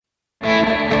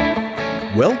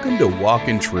Welcome to Walk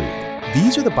in Truth.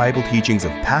 These are the Bible teachings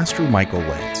of Pastor Michael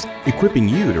Lentz, equipping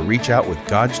you to reach out with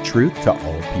God's truth to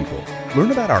all people.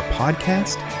 Learn about our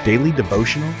podcast, daily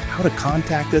devotional, how to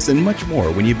contact us, and much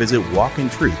more when you visit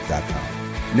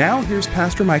walkintruth.com. Now here's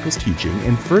Pastor Michael's teaching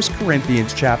in 1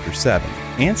 Corinthians chapter 7,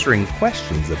 answering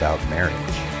questions about marriage.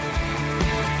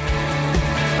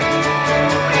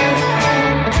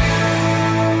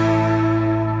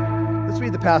 Let's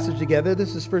read the passage together.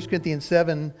 This is 1 Corinthians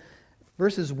 7,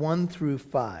 verses 1 through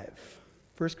 5.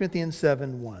 1 Corinthians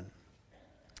 7, 1.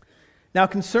 Now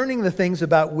concerning the things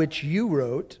about which you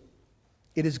wrote,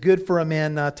 it is good for a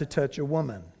man not to touch a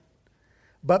woman.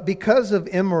 But because of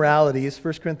immoralities,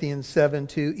 1 Corinthians 7,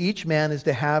 2, each man is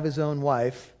to have his own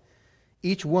wife,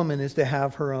 each woman is to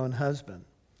have her own husband.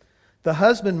 The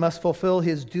husband must fulfill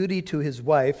his duty to his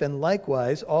wife, and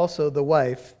likewise also the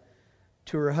wife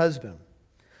to her husband.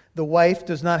 The wife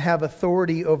does not have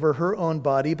authority over her own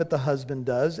body, but the husband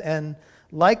does. And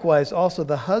likewise, also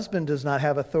the husband does not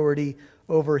have authority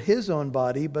over his own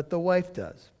body, but the wife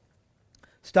does.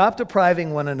 Stop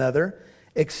depriving one another,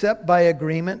 except by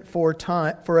agreement for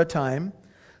a time,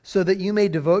 so that you may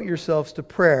devote yourselves to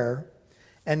prayer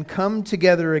and come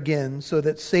together again, so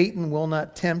that Satan will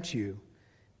not tempt you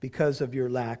because of your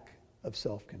lack of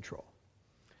self-control.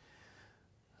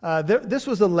 This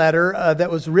was a letter that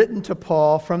was written to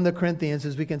Paul from the Corinthians,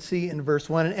 as we can see in verse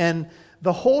 1. And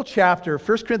the whole chapter,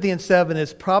 1 Corinthians 7,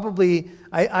 is probably,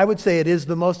 I would say it is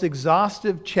the most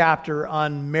exhaustive chapter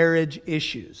on marriage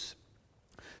issues.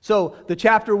 So the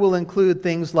chapter will include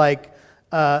things like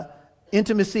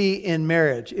intimacy in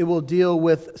marriage. It will deal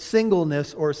with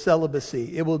singleness or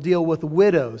celibacy. It will deal with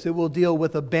widows. It will deal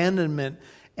with abandonment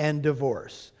and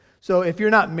divorce. So if you're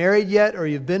not married yet, or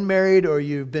you've been married, or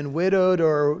you've been widowed,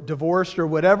 or divorced, or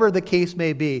whatever the case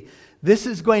may be, this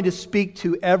is going to speak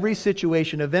to every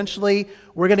situation. Eventually,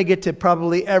 we're going to get to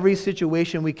probably every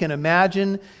situation we can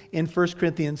imagine in 1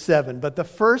 Corinthians 7. But the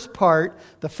first part,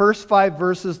 the first 5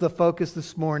 verses, the focus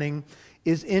this morning,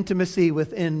 is intimacy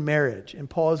within marriage. And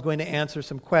Paul is going to answer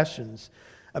some questions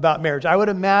about marriage. I would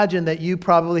imagine that you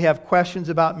probably have questions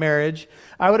about marriage.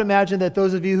 I would imagine that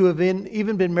those of you who have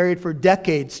even been married for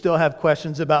decades still have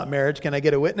questions about marriage. Can I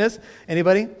get a witness?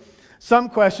 Anybody? Some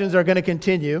questions are going to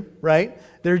continue, right?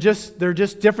 They're just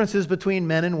differences between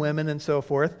men and women and so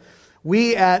forth.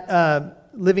 We at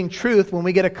Living Truth, when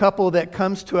we get a couple that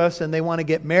comes to us and they want to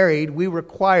get married, we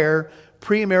require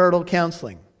premarital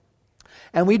counseling.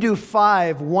 And we do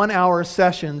 5 one-hour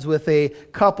sessions with a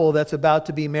couple that's about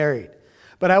to be married.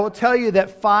 But I will tell you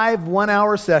that 5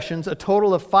 one-hour sessions, a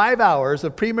total of 5 hours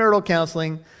of premarital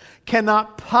counseling,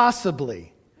 cannot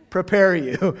possibly prepare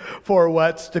you for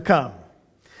what's to come.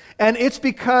 And it's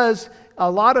because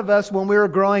a lot of us, when we were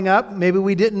growing up, maybe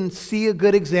we didn't see a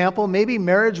good example. Maybe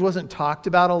marriage wasn't talked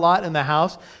about a lot in the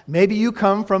house. Maybe you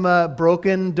come from a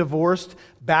broken, divorced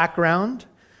background.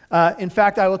 In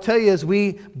fact, I will tell you, as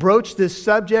we broach this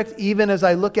subject, even as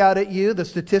I look out at you, the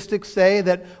statistics say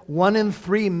that 1 in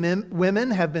 3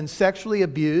 women have been sexually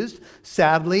abused,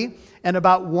 sadly, and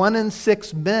about 1 in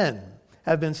 6 men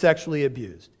have been sexually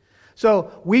abused.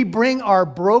 So we bring our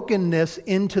brokenness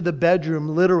into the bedroom,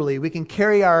 literally. We can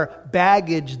carry our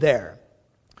baggage there.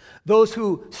 Those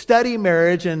who study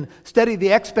marriage and study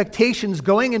the expectations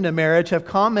going into marriage have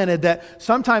commented that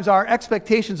sometimes our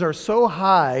expectations are so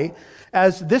high,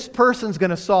 as this person's going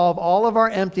to solve all of our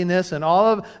emptiness and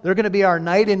they're going to be our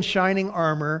knight in shining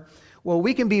armor. Well,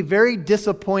 we can be very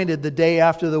disappointed the day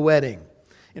after the wedding.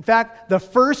 In fact, the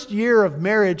first year of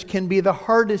marriage can be the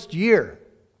hardest year,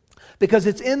 because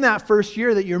it's in that first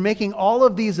year that you're making all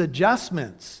of these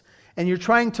adjustments and you're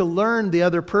trying to learn the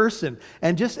other person.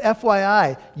 And just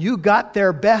FYI, you got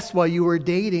their best while you were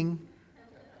dating.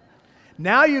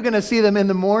 Now you're going to see them in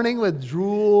the morning with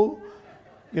drool,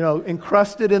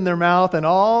 encrusted in their mouth and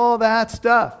all that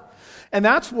stuff. And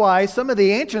that's why some of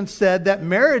the ancients said that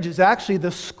marriage is actually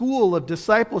the school of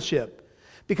discipleship,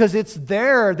 because it's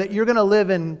there that you're going to live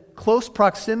in close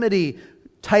proximity,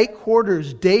 tight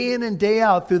quarters, day in and day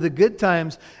out, through the good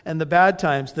times and the bad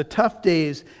times, the tough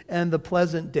days and the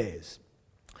pleasant days.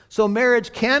 So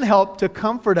marriage can help to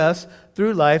comfort us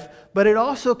through life, but it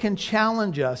also can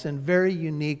challenge us in very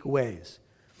unique ways.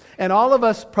 And all of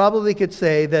us probably could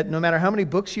say that no matter how many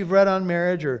books you've read on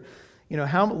marriage, or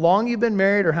how long you've been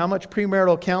married, or how much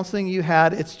premarital counseling you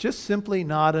had, it's just simply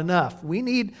not enough. We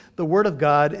need the Word of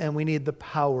God, and we need the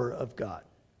power of God.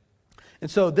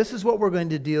 And so this is what we're going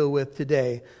to deal with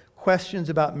today, questions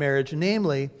about marriage.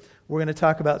 Namely, we're going to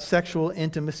talk about sexual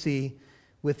intimacy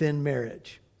within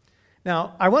marriage.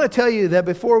 Now, I want to tell you that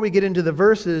before we get into the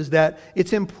verses, that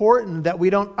it's important that we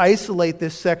don't isolate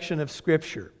this section of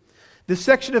Scripture. This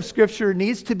section of Scripture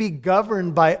needs to be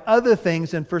governed by other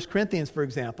things in 1 Corinthians, for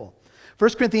example.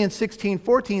 1 Corinthians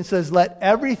 16:14 says, "Let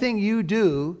everything you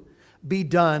do be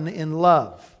done in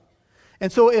love."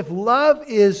 And so if love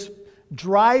is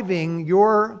driving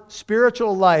your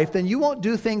spiritual life, then you won't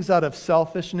do things out of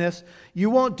selfishness. You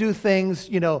won't do things,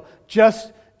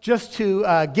 just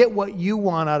to get what you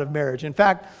want out of marriage. In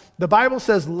fact, the Bible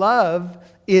says love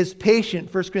is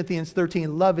patient. 1 Corinthians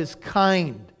 13, love is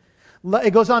kind.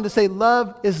 It goes on to say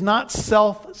love is not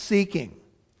self-seeking.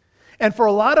 And for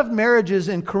a lot of marriages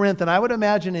in Corinth, and I would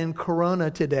imagine in Corona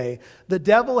today, the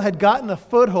devil had gotten a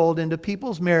foothold into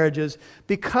people's marriages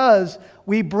because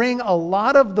we bring a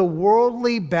lot of the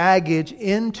worldly baggage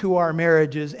into our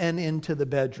marriages and into the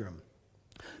bedroom.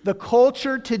 The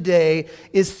culture today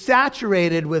is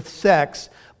saturated with sex,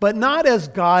 but not as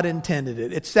God intended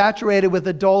it. It's saturated with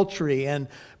adultery and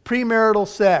premarital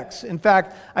sex. In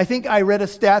fact, I think I read a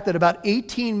stat that about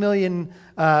 18 million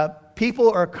people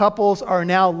or couples are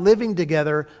now living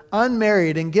together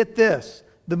unmarried. And get this,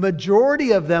 the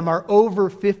majority of them are over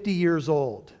 50 years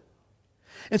old.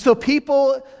 And so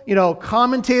people,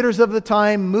 commentators of the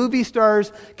time, movie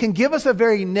stars, can give us a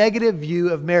very negative view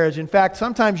of marriage. In fact,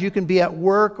 sometimes you can be at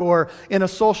work or in a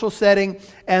social setting,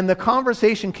 and the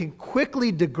conversation can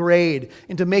quickly degrade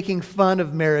into making fun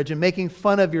of marriage and making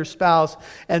fun of your spouse,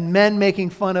 and men making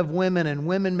fun of women and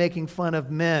women making fun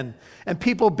of men. And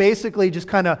people basically just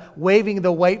kind of waving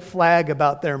the white flag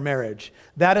about their marriage.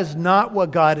 That is not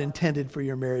what God intended for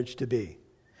your marriage to be.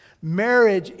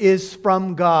 Marriage is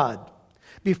from God.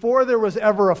 Before there was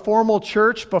ever a formal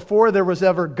church, before there was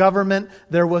ever government,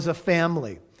 there was a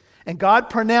family. And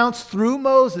God pronounced through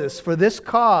Moses, for this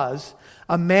cause,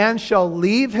 a man shall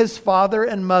leave his father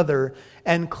and mother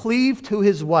and cleave to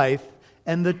his wife,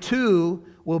 and the two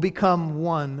will become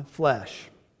one flesh.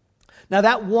 Now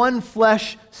that one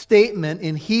flesh statement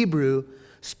in Hebrew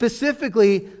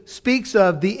specifically speaks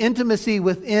of the intimacy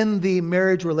within the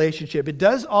marriage relationship. It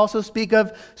does also speak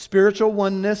of spiritual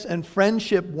oneness and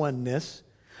friendship oneness.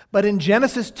 But in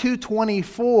Genesis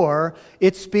 2:24,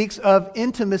 it speaks of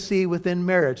intimacy within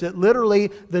marriage, that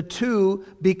literally the two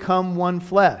become one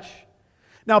flesh.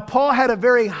 Now, Paul had a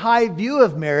very high view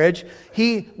of marriage.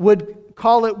 He would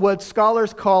call it what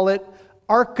scholars call it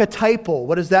archetypal.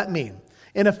 What does that mean?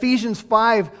 In Ephesians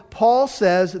 5, Paul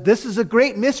says, "This is a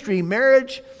great mystery,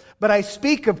 marriage, but I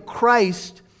speak of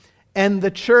Christ and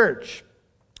the church."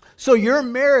 So your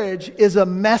marriage is a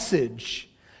message.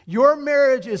 Your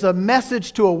marriage is a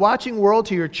message to a watching world,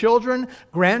 to your children,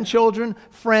 grandchildren,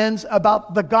 friends,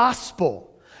 about the gospel.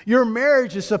 Your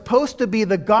marriage is supposed to be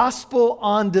the gospel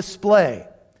on display.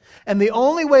 And the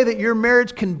only way that your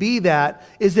marriage can be that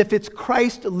is if it's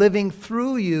Christ living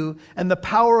through you and the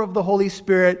power of the Holy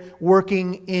Spirit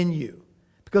working in you.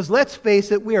 Because let's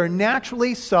face it, we are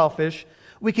naturally selfish.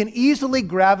 We can easily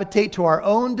gravitate to our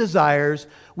own desires.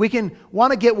 We can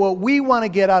want to get what we want to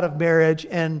get out of marriage.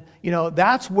 And,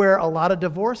 that's where a lot of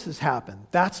divorces happen.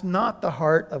 That's not the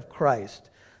heart of Christ.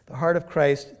 The heart of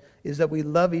Christ is that we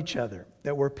love each other,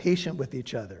 that we're patient with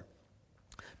each other.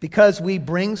 Because we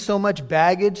bring so much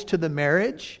baggage to the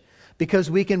marriage,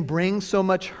 because we can bring so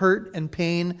much hurt and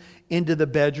pain into the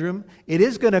bedroom, it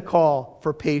is going to call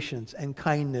for patience and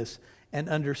kindness and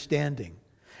understanding.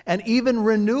 And even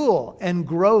renewal and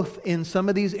growth in some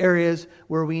of these areas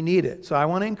where we need it. So I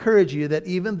want to encourage you that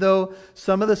even though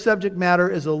some of the subject matter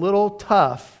is a little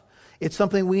tough, it's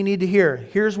something we need to hear.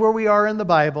 Here's where we are in the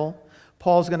Bible.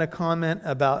 Paul's going to comment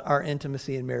about our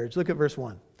intimacy in marriage. Look at verse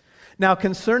 1. "Now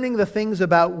concerning the things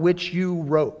about which you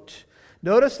wrote."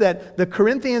 Notice that the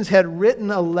Corinthians had written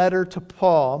a letter to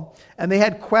Paul, and they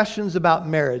had questions about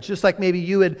marriage. Just like maybe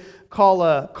you would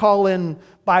call in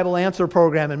Bible answer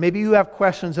program, and maybe you have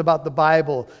questions about the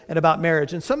Bible and about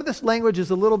marriage. And some of this language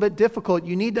is a little bit difficult.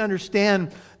 You need to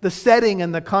understand the setting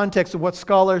and the context of what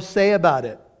scholars say about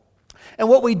it. And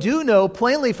what we do know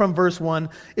plainly from verse 1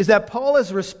 is that Paul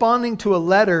is responding to a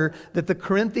letter that the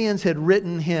Corinthians had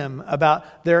written him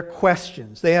about their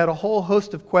questions. They had a whole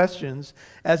host of questions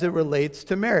as it relates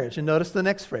to marriage. And notice the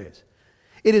next phrase.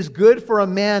 "It is good for a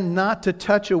man not to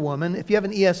touch a woman." If you have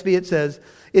an ESV, it says,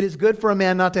 "It is good for a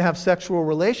man not to have sexual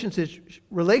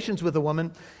relations with a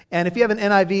woman." And if you have an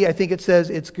NIV, I think it says,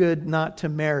 "It's good not to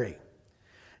marry."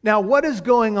 Now, what is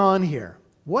going on here?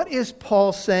 What is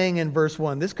Paul saying in verse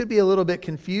 1? This could be a little bit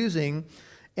confusing,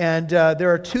 and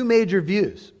there are two major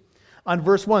views. On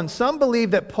verse 1, some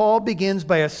believe that Paul begins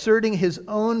by asserting his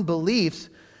own beliefs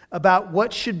about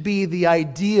what should be the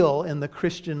ideal in the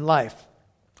Christian life.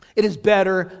 It is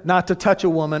better not to touch a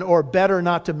woman, or better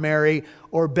not to marry,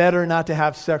 or better not to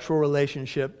have sexual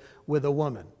relationship with a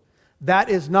woman. That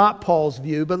is not Paul's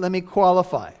view, but let me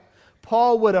qualify.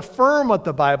 Paul would affirm what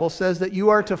the Bible says, that you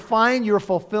are to find your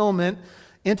fulfillment,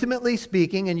 intimately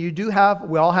speaking, and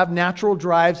we all have natural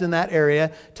drives in that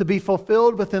area, to be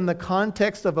fulfilled within the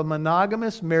context of a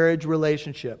monogamous marriage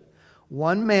relationship.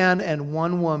 One man and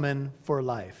one woman for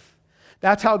life.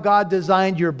 That's how God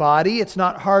designed your body. It's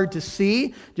not hard to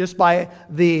see just by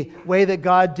the way that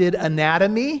God did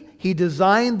anatomy. He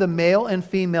designed the male and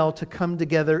female to come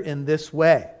together in this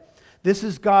way. This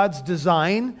is God's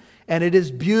design, and it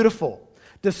is beautiful.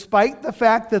 Despite the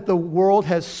fact that the world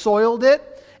has soiled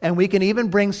it, and we can even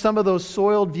bring some of those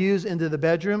soiled views into the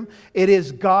bedroom, it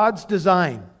is God's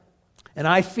design. And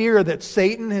I fear that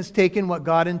Satan has taken what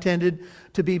God intended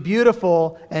to be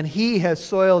beautiful, and he has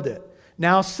soiled it.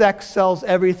 Now sex sells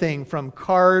everything from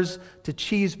cars to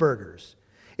cheeseburgers.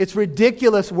 It's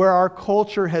ridiculous where our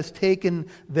culture has taken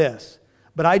this.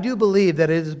 But I do believe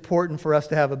that it is important for us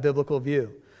to have a biblical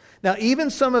view. Now, even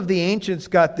some of the ancients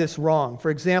got this wrong. For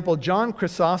example, John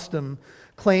Chrysostom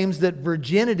claims that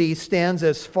virginity stands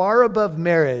as far above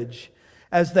marriage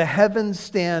as the heavens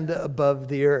stand above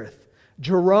the earth.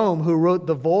 Jerome, who wrote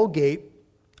the Vulgate,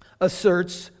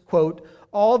 asserts, quote,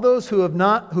 all those who have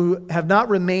not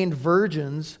remained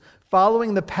virgins,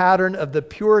 following the pattern of the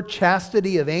pure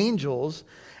chastity of angels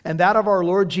and that of our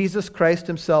Lord Jesus Christ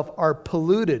himself, are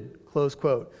polluted, close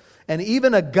quote. And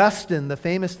even Augustine, the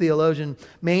famous theologian,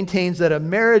 maintains that a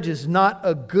marriage is not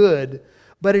a good,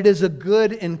 but it is a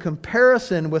good in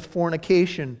comparison with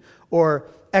fornication or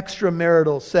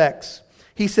extramarital sex.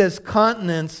 He says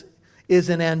continence is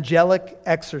an angelic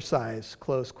exercise,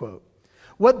 close quote.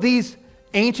 What these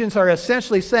ancients are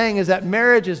essentially saying is that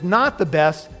marriage is not the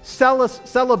best,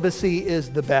 celibacy is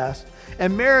the best,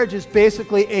 and marriage is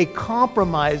basically a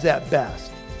compromise at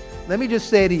best. Let me just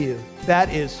say to you, that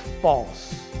is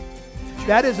false.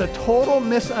 That is a total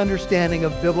misunderstanding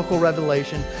of biblical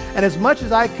revelation. And as much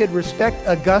as I could respect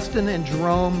Augustine and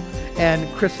Jerome and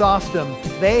Chrysostom,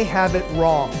 they have it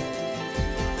wrong.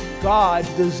 God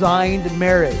designed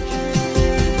marriage.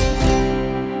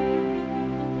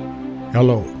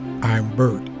 Hello, I'm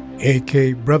Bert,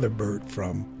 a.k.a. Brother Bert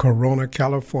from Corona,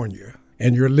 California,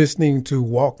 and you're listening to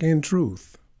Walk in Truth.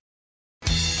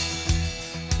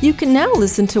 You can now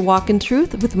listen to Walk in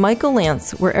Truth with Michael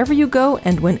Lance wherever you go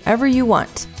and whenever you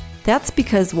want. That's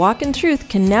because Walk in Truth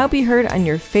can now be heard on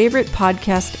your favorite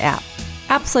podcast app.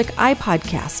 Apps like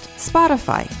iPodcast,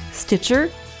 Spotify,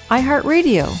 Stitcher,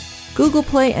 iHeartRadio, Google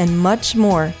Play, and much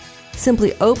more.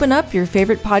 Simply open up your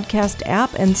favorite podcast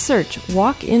app and search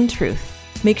Walk in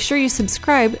Truth. Make sure you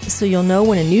subscribe so you'll know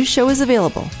when a new show is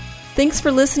available. Thanks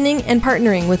for listening and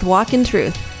partnering with Walk in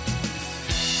Truth.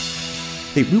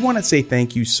 Hey, we want to say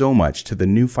thank you so much to the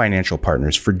new financial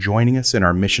partners for joining us in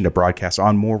our mission to broadcast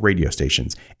on more radio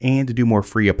stations and to do more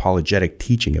free apologetic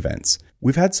teaching events.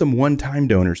 We've had some one-time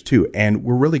donors too, and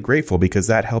we're really grateful because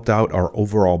that helped out our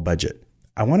overall budget.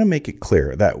 I want to make it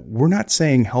clear that we're not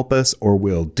saying help us or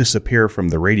we'll disappear from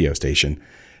the radio station.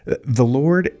 The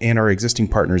Lord and our existing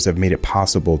partners have made it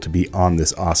possible to be on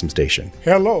this awesome station.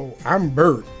 Hello, I'm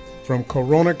Bert from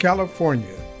Corona,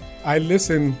 California. I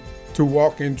listen to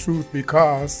Walk in Truth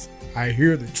because I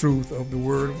hear the truth of the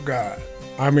Word of God.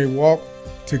 I'm a Walk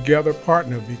Together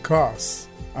partner because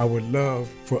I would love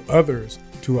for others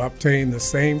to obtain the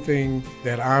same thing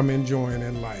that I'm enjoying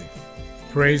in life.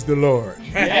 Praise the Lord.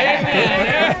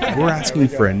 We're asking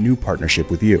for a new partnership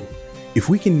with you. If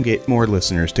we can get more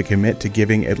listeners to commit to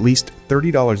giving at least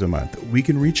 $30 a month, we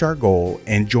can reach our goal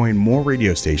and join more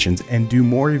radio stations and do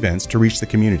more events to reach the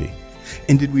community.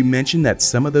 And did we mention that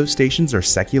some of those stations are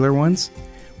secular ones?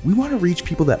 We want to reach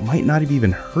people that might not have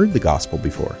even heard the gospel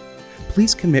before.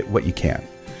 Please commit what you can.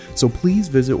 So please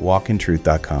visit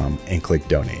walkintruth.com and click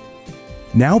donate.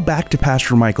 Now back to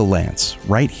Pastor Michael Lance,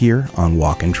 right here on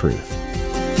Walk in Truth.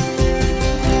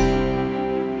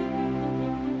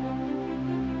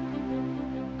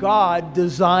 God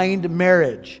designed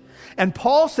marriage. And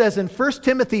Paul says in 1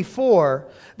 Timothy 4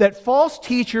 that false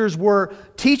teachers were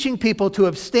teaching people to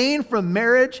abstain from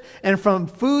marriage and from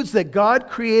foods that God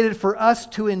created for us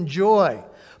to enjoy.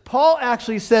 Paul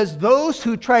actually says those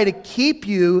who try to keep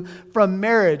you from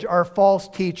marriage are false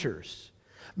teachers.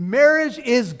 Marriage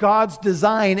is God's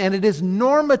design, and it is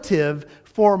normative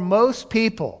for most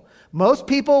people. Most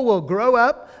people will grow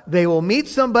up, they will meet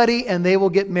somebody, and they will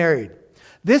get married.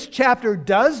 This chapter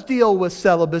does deal with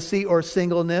celibacy or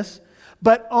singleness,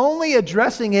 but only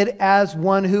addressing it as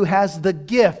one who has the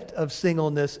gift of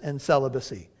singleness and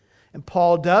celibacy. And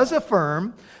Paul does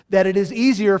affirm that it is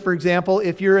easier, for example,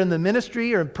 if you're in the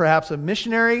ministry or perhaps a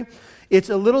missionary, it's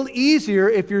a little easier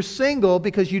if you're single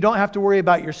because you don't have to worry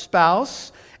about your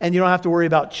spouse and you don't have to worry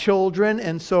about children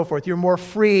and so forth. You're more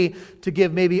free to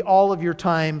give maybe all of your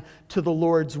time to the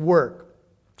Lord's work.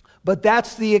 But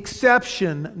that's the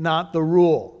exception, not the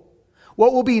rule.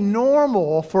 What will be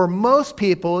normal for most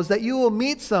people is that you will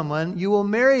meet someone, you will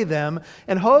marry them,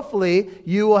 and hopefully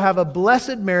you will have a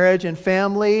blessed marriage and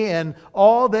family and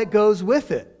all that goes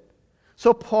with it.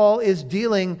 So Paul is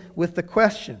dealing with the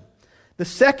question. The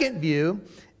second view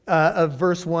of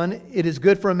verse 1, it is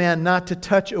good for a man not to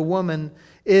touch a woman,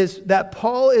 is that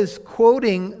Paul is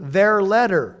quoting their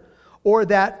letter, or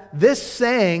that this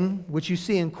saying, which you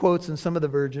see in quotes in some of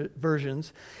the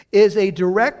versions, is a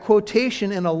direct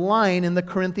quotation in a line in the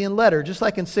Corinthian letter. Just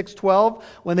like in 6:12,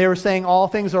 when they were saying all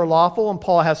things are lawful and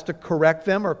Paul has to correct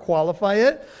them or qualify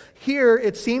it. Here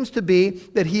it seems to be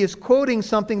that he is quoting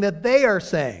something that they are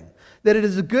saying. That it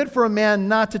is good for a man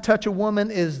not to touch a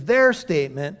woman is their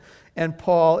statement, and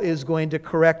Paul is going to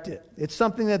correct it. It's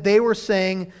something that they were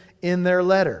saying in their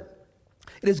letter.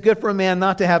 It is good for a man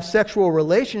not to have sexual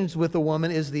relations with a woman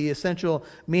is the essential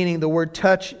meaning. The word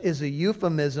touch is a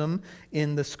euphemism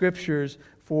in the scriptures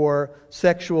for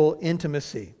sexual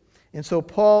intimacy. And so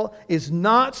Paul is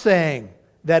not saying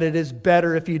that it is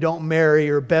better if you don't marry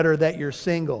or better that you're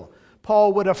single.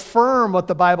 Paul would affirm what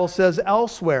the Bible says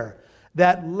elsewhere,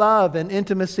 that love and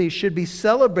intimacy should be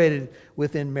celebrated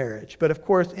within marriage. But of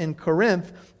course, in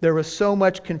Corinth, there was so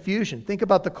much confusion. Think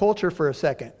about the culture for a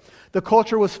second. The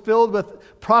culture was filled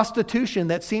with prostitution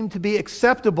that seemed to be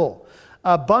acceptable.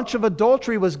 A bunch of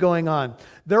adultery was going on.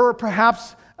 There were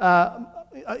perhaps,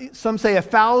 some say,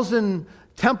 1,000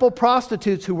 temple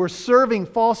prostitutes who were serving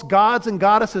false gods and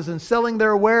goddesses and selling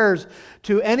their wares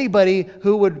to anybody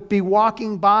who would be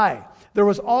walking by. There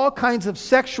was all kinds of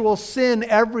sexual sin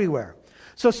everywhere.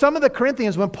 So some of the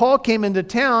Corinthians, when Paul came into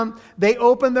town, they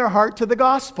opened their heart to the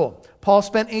gospel. Paul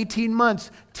spent 18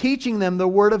 months teaching them the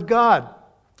word of God.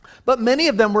 But many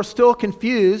of them were still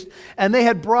confused, and they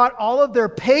had brought all of their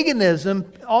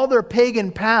paganism, all their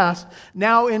pagan past,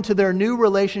 now into their new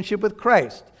relationship with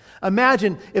Christ.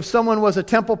 Imagine if someone was a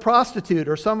temple prostitute,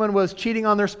 or someone was cheating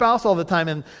on their spouse all the time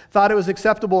and thought it was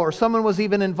acceptable, or someone was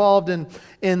even involved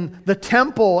in the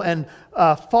temple and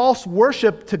false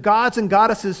worship to gods and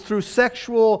goddesses through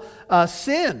sexual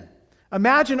sin.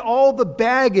 Imagine all the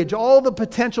baggage, all the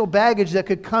potential baggage that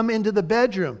could come into the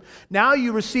bedroom. Now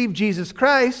you receive Jesus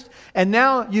Christ, and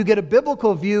now you get a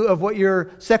biblical view of what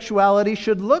your sexuality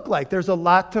should look like. There's a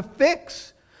lot to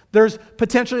fix. There's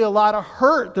potentially a lot of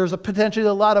hurt. There's potentially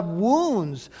a lot of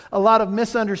wounds, a lot of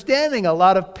misunderstanding, a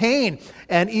lot of pain,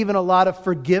 and even a lot of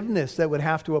forgiveness that would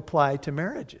have to apply to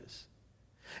marriages.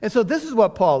 And so this is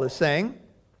what Paul is saying.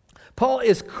 Paul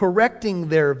is correcting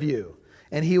their view,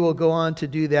 and he will go on to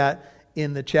do that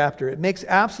in the chapter. It makes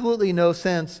absolutely no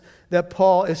sense that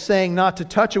Paul is saying not to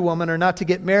touch a woman or not to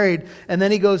get married, and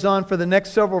then he goes on for the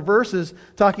next several verses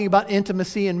talking about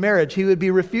intimacy in marriage. He would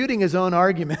be refuting his own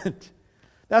argument.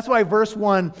 That's why verse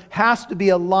 1 has to be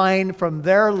a line from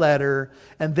their letter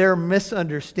and their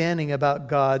misunderstanding about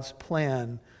God's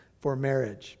plan for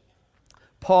marriage.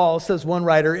 Paul, says one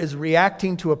writer, is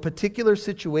reacting to a particular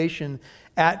situation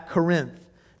at Corinth,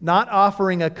 not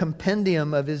offering a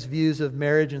compendium of his views of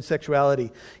marriage and sexuality.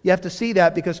 You have to see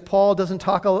that because Paul doesn't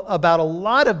talk about a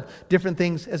lot of different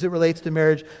things as it relates to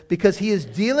marriage, because he is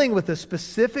dealing with a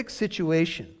specific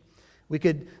situation. We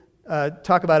could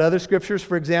talk about other scriptures.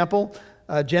 For example,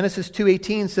 Genesis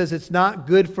 2:18 says, "It's not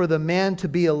good for the man to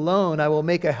be alone. I will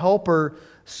make a helper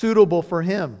suitable for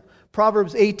him."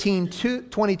 Proverbs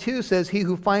 18:22 says, "He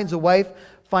who finds a wife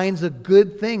finds a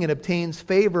good thing and obtains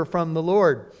favor from the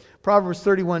Lord." Proverbs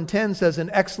 31:10 says, "An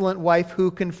excellent wife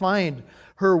who can find?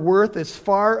 Her worth is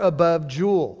far above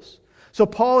jewels." So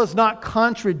Paul is not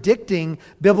contradicting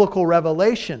biblical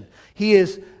revelation. He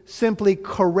is simply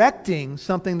correcting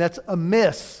something that's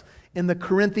amiss in the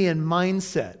Corinthian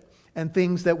mindset and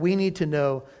things that we need to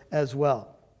know as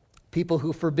well. People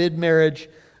who forbid marriage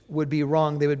would be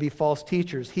wrong. They would be false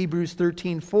teachers. Hebrews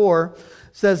 13:4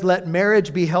 says, "Let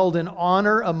marriage be held in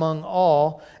honor among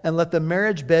all, and let the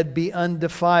marriage bed be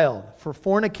undefiled. For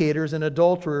fornicators and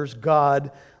adulterers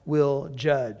God will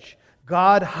judge."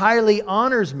 God highly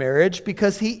honors marriage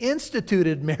because he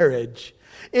instituted marriage.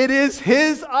 It is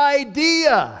his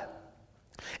idea.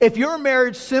 If your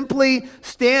marriage simply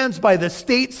stands by the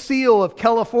state seal of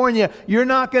California, you're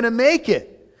not going to make it.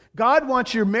 God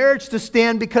wants your marriage to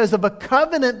stand because of a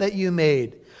covenant that you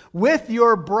made with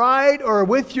your bride or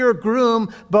with your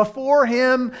groom before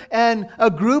him and a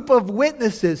group of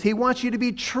witnesses. He wants you to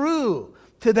be true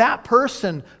to that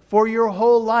person for your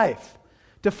whole life,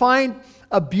 to find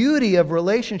a beauty of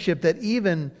relationship that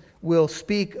even will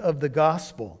speak of the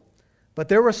gospel. But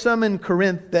there were some in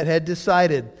Corinth that had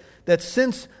decided that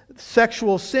since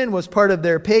sexual sin was part of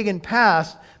their pagan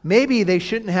past, maybe they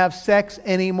shouldn't have sex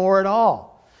anymore at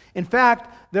all. In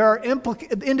fact, there are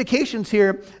indications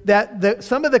here that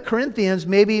some of the Corinthians,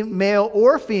 maybe male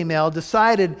or female,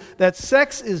 decided that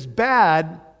sex is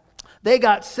bad. They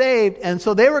got saved, and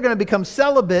so they were going to become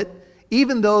celibate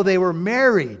even though they were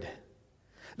married.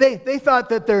 They thought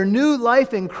that their new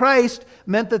life in Christ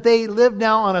meant that they lived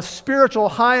now on a spiritual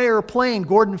higher plane.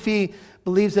 Gordon Fee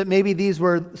believes that maybe these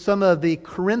were some of the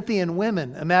Corinthian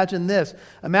women. Imagine this.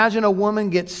 Imagine a woman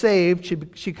gets saved. She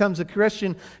becomes a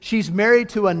Christian. She's married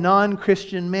to a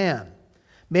non-Christian man.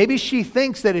 Maybe she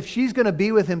thinks that if she's going to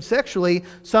be with him sexually,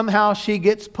 somehow she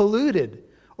gets polluted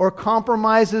or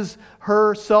compromises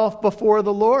herself before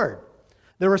the Lord.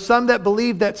 There were some that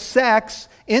believed that sex,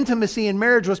 intimacy in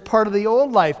marriage was part of the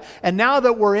old life. And now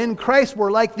that we're in Christ,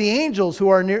 we're like the angels who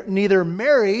are neither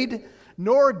married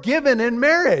nor given in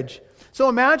marriage. So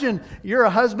imagine you're a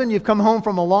husband, you've come home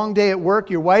from a long day at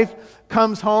work, your wife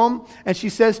comes home and she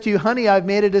says to you, honey, I've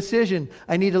made a decision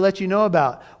I need to let you know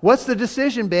about. What's the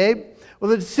decision, babe? Well,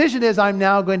 the decision is I'm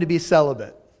now going to be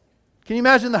celibate. Can you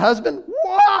imagine the husband?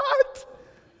 What?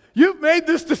 You've made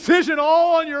this decision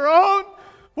all on your own?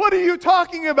 What are you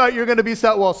talking about? You're going to be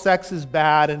well, sex is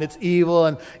bad and it's evil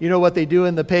and you know what they do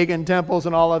in the pagan temples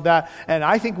and all of that. And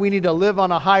I think we need to live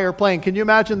on a higher plane. Can you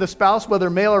imagine the spouse, whether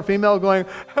male or female, going,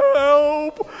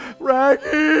 help,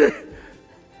 Raggy?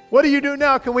 What do you do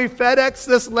now? Can we FedEx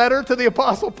this letter to the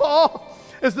Apostle Paul?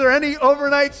 Is there any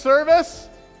overnight service?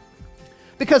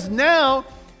 Because now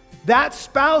that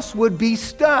spouse would be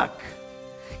stuck.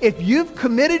 If you've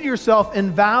committed yourself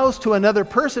in vows to another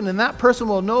person and that person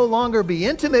will no longer be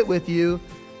intimate with you,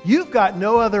 you've got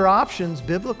no other options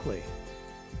biblically.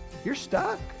 You're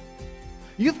stuck.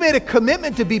 You've made a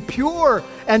commitment to be pure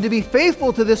and to be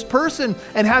faithful to this person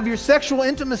and have your sexual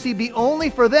intimacy be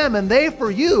only for them and they for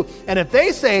you. And if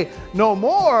they say no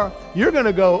more, you're going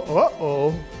to go,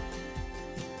 uh-oh,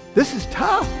 this is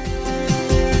tough.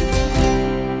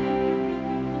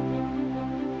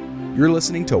 You're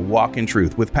listening to Walk in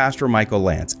Truth with Pastor Michael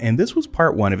Lance, and this was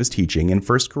part 1 of his teaching in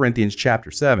 1 Corinthians chapter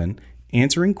 7,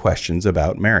 answering questions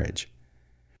about marriage.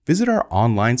 Visit our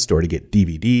online store to get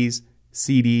DVDs,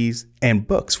 CDs, and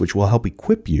books which will help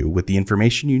equip you with the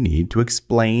information you need to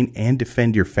explain and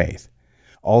defend your faith.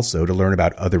 Also, to learn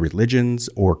about other religions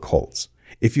or cults.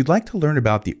 If you'd like to learn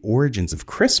about the origins of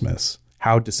Christmas,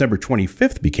 how December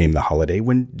 25th became the holiday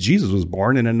when Jesus was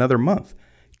born in another month,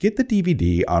 get the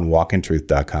DVD on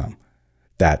walkintruth.com.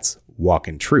 That's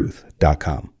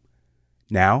walkintruth.com.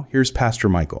 Now, here's Pastor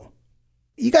Michael.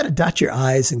 You got to dot your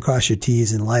I's and cross your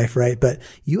T's in life, right? But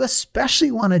you especially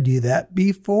want to do that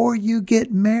before you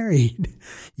get married.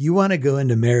 You want to go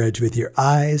into marriage with your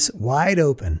eyes wide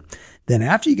open. Then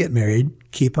after you get married,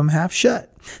 keep them half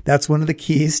shut. That's one of the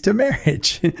keys to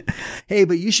marriage. Hey,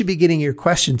 but you should be getting your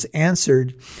questions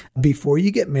answered before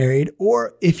you get married,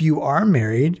 or if you are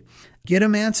married, get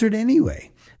them answered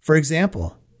anyway. For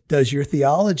example, does your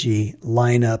theology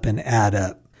line up and add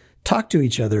up? Talk to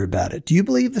each other about it. Do you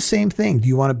believe the same thing? Do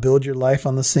you want to build your life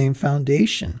on the same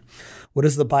foundation? What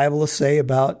does the Bible say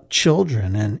about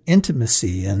children and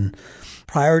intimacy and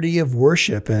priority of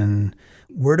worship, and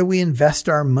where do we invest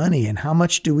our money and how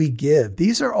much do we give?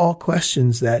 These are all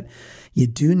questions that you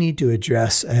do need to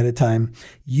address ahead of time.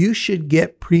 You should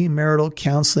get premarital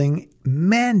counseling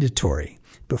mandatory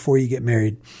before you get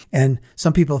married. And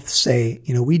some people say,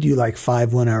 we do like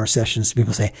 5 1-hour sessions.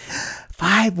 People say,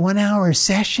 5 1-hour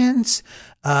sessions?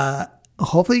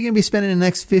 Hopefully you're going to be spending the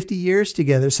next 50 years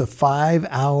together. So 5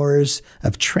 hours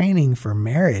of training for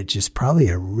marriage is probably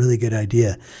a really good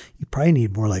idea. You probably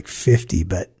need more like 50,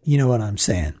 but you know what I'm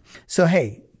saying. So,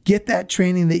 hey, get that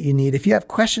training that you need. If you have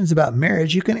questions about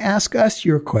marriage, you can ask us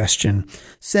your question.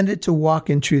 Send it to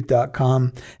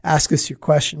walkintruth.com. Ask us your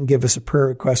question. Give us a prayer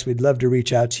request. We'd love to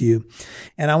reach out to you.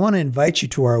 And I want to invite you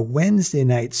to our Wednesday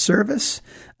night service.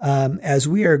 As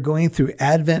we are going through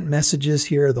Advent messages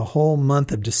here the whole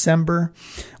month of December,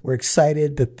 we're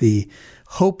excited that the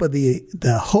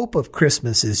hope of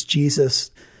Christmas is Jesus,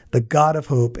 the God of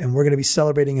hope, and we're going to be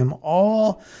celebrating him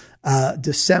all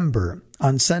December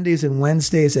on Sundays and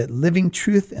Wednesdays at Living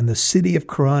Truth in the city of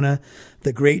Corona,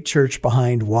 the great church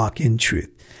behind Walk in Truth.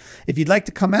 If you'd like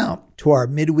to come out to our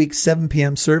midweek 7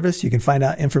 p.m. service, you can find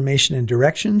out information and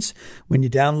directions when you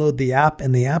download the app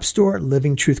in the App Store,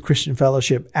 Living Truth Christian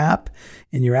Fellowship app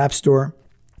in your App Store.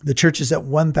 The church is at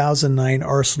 1009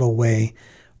 Arsenal Way,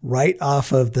 right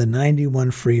off of the 91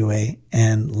 freeway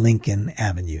and Lincoln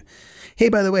Avenue. Hey,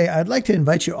 by the way, I'd like to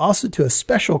invite you also to a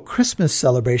special Christmas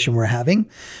celebration we're having.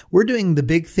 We're doing, the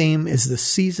big theme is the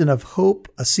season of hope,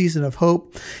 a season of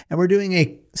hope. And we're doing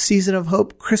a Season of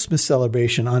Hope Christmas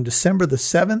celebration on December the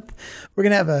 7th. We're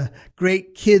going to have a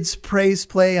great kids praise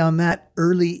play on that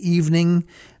early evening.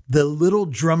 The Little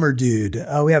Drummer Dude.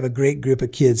 We have a great group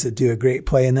of kids that do a great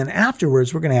play. And then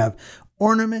afterwards, we're going to have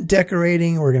ornament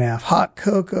decorating. We're going to have hot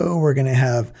cocoa. We're going to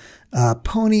have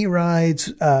pony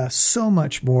rides, so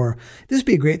much more. This would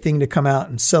be a great thing to come out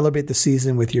and celebrate the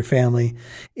season with your family.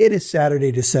 It is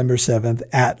Saturday, December 7th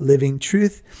at Living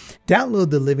Truth. Download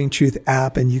the Living Truth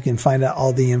app and you can find out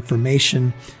all the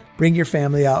information. Bring your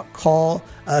family out, call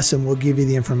us, and we'll give you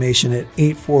the information at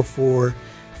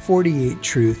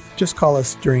 844-48-TRUTH. Just call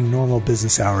us during normal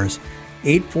business hours,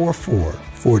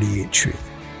 844-48-TRUTH.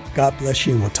 God bless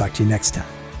you, and we'll talk to you next time.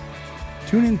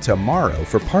 Tune in tomorrow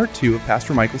for part 2 of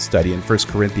Pastor Michael's study in 1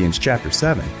 Corinthians chapter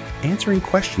 7, answering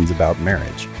questions about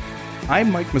marriage.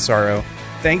 I'm Mike Massaro.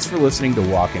 Thanks for listening to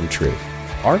Walk in Truth.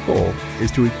 Our goal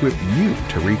is to equip you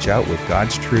to reach out with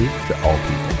God's truth to all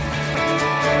people.